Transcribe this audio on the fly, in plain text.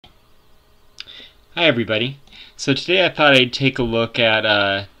Hi everybody. So today I thought I'd take a look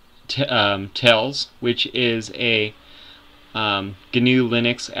at Tails, which is a GNU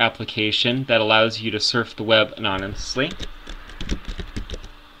Linux application that allows you to surf the web anonymously.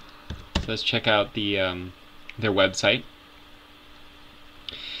 So let's check out their website.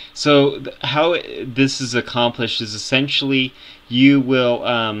 So how this is accomplished is essentially you will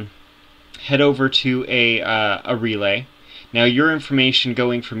head over to a relay. Now your information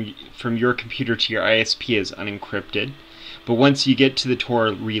going from your computer to your ISP is unencrypted, but once you get to the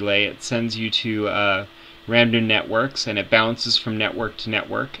Tor relay, it sends you to random networks, and it bounces from network to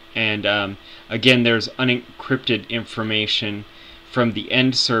network. And again, there's unencrypted information from the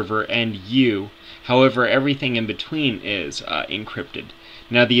end server and you. However, everything in between is encrypted.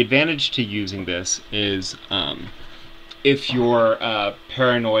 Now, the advantage to using this is if you're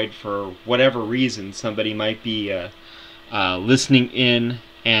paranoid for whatever reason, somebody might be listening in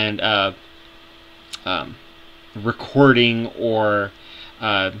and recording or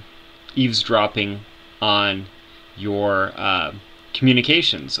eavesdropping on your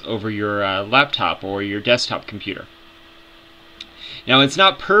communications over your laptop or your desktop computer. Now, it's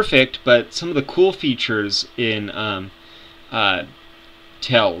not perfect, but some of the cool features in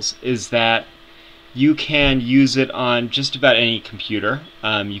Tails is that you can use it on just about any computer.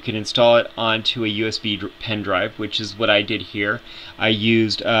 You can install it onto a USB pen drive, which is what I did here. I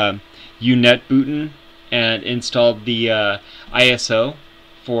used unetbootin and installed the ISO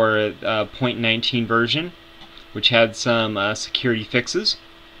for 0.19 version, which had some security fixes.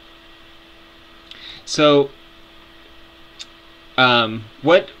 So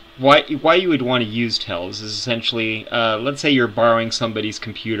why you would want to use Tails is essentially, let's say you're borrowing somebody's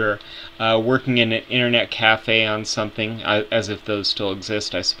computer, working in an internet cafe on something, as if those still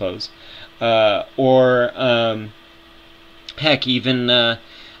exist, I suppose, or heck, even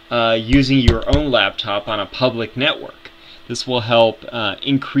using your own laptop on a public network. This will help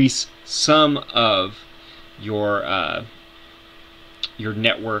increase some of your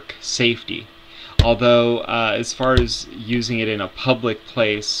network safety. Although, as far as using it in a public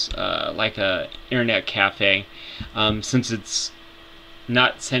place, like a internet cafe, since it's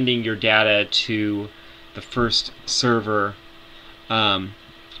not sending your data to the first server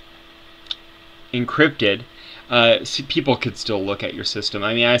encrypted, people could still look at your system.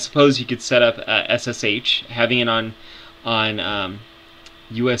 I mean, I suppose you could set up SSH. Having it on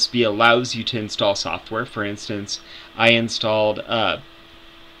USB allows you to install software. For instance, I installed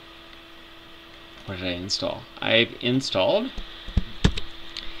what did I install? I've installed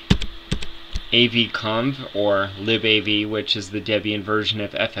avconv, or libav, which is the Debian version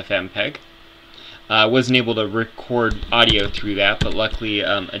of FFmpeg. I wasn't able to record audio through that, but luckily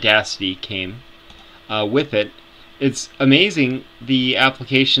Audacity came with it. It's amazing the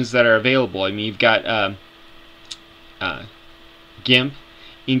applications that are available. I mean, you've got GIMP,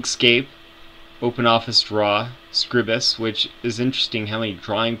 Inkscape, OpenOffice Draw, Scribus, which is interesting how many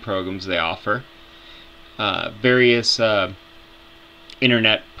drawing programs they offer. Various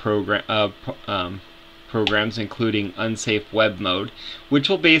internet programs, including Unsafe Web Mode, which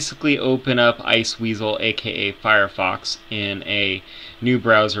will basically open up Iceweasel, aka Firefox, in a new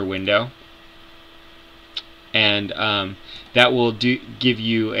browser window, and that will give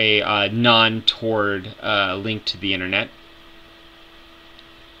you a non-Tored link to the internet.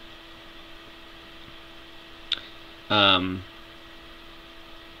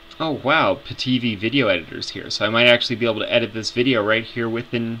 Oh wow, Pativi video editor's here, so I might actually be able to edit this video right here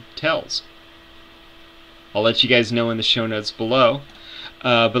within Tails. I'll let you guys know in the show notes below.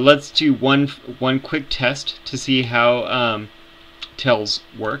 But let's do one quick test to see how Tails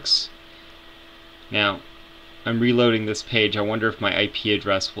works. Now, I'm reloading this page. I wonder if my IP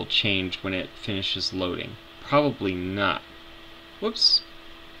address will change when it finishes loading. Probably not. Whoops.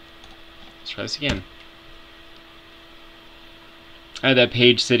 Let's try this again. I had that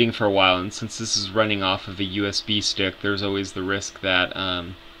page sitting for a while, and since this is running off of a USB stick, there's always the risk that,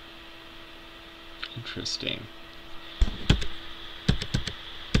 interesting.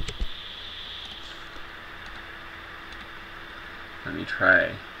 Let me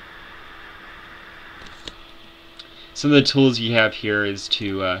try. Some of the tools you have here is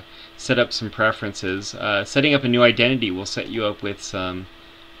to set up some preferences. Setting up a new identity will set you up with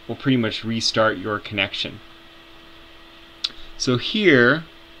will pretty much restart your connection. So here,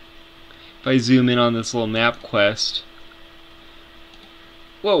 if I zoom in on this little map quest,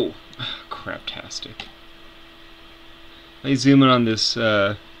 whoa, craptastic. If I zoom in on this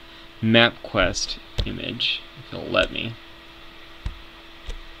map quest image, if it'll let me.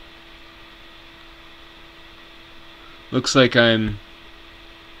 Looks like I'm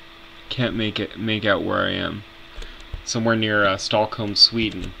can't make out where I am. Somewhere near Stockholm,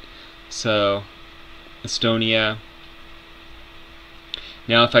 Sweden. So Estonia.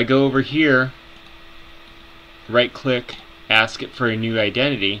 Now if I go over here, right click, ask it for a new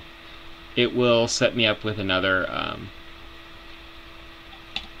identity, it will set me up with another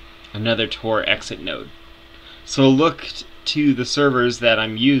Tor exit node. So look to the servers that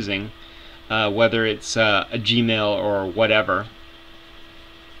I'm using, whether it's a Gmail or whatever,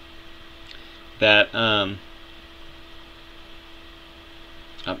 that oh,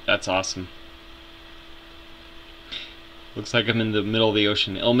 that's awesome. Looks like I'm in the middle of the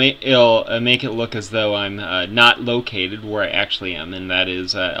ocean. It'll make it look as though I'm not located where I actually am, and that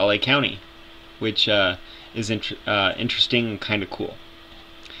is LA County, which is interesting and kind of cool.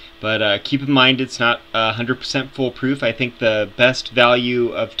 But keep in mind, it's not 100% foolproof. I think the best value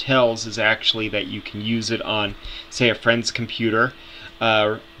of Tells is actually that you can use it on, say, a friend's computer,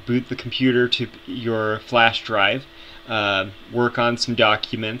 boot the computer to your flash drive, work on some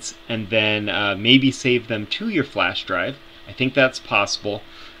documents, and then maybe save them to your flash drive. I think that's possible.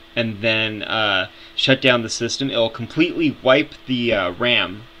 And then shut down the system. It'll completely wipe the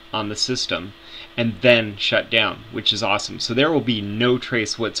RAM on the system and then shut down, which is awesome. So there will be no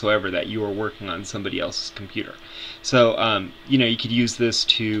trace whatsoever that you are working on somebody else's computer. So you know, you could use this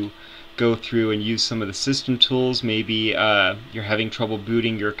to go through and use some of the system tools. Maybe you're having trouble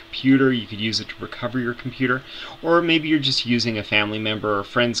booting your computer, you could use it to recover your computer. Or maybe you're just using a family member or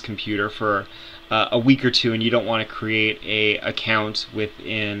friend's computer for a week or two and you don't want to create a account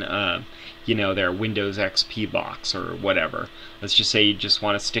within you know, their Windows XP box or whatever. Let's just say you just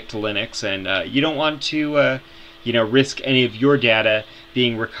want to stick to Linux and you don't want to you know, risk any of your data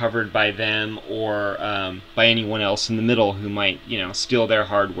being recovered by them or by anyone else in the middle who might, you know, steal their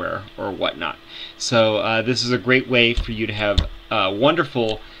hardware or whatnot. So this is a great way for you to have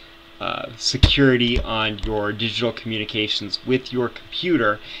wonderful security on your digital communications with your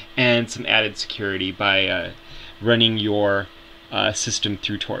computer, and some added security by running your system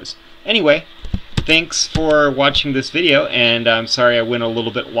through Tors. Anyway, thanks for watching this video, and I'm sorry I went a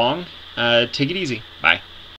little bit long. Take it easy. Bye.